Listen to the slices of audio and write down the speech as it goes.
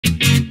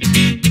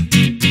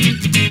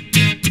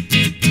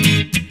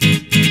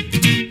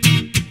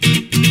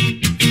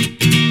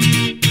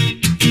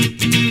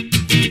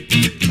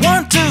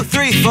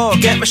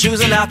my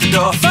shoes and out the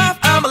door. 5,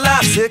 I'm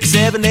alive. 6,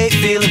 7, 8,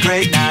 feeling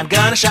great. 9,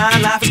 gonna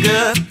shine, life is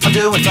good. I'm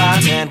doing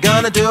fine. 10,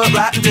 gonna do it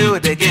right and do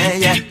it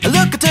again, yeah. I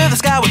look into the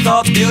sky with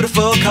all the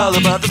beautiful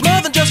color, but there's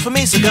more than just for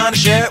me, so gonna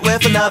share it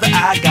with another.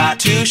 I got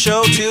to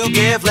show, to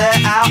give,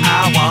 let out.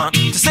 I want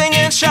to sing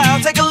and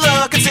shout. Take a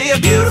look and see a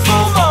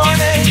beautiful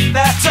morning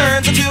that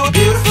turns into a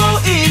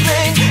beautiful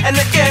evening, and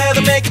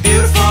together make a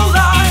beautiful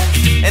life.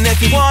 And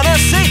if you wanna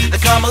see, then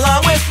come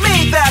along with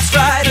me, that's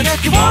right. And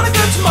if you want a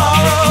good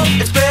tomorrow,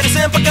 it's pretty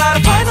simple, got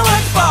a final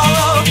life to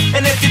follow.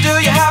 And if you do,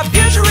 you have a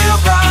future real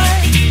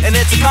bright. And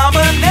it's a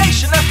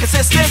combination of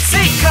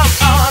consistency, come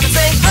on.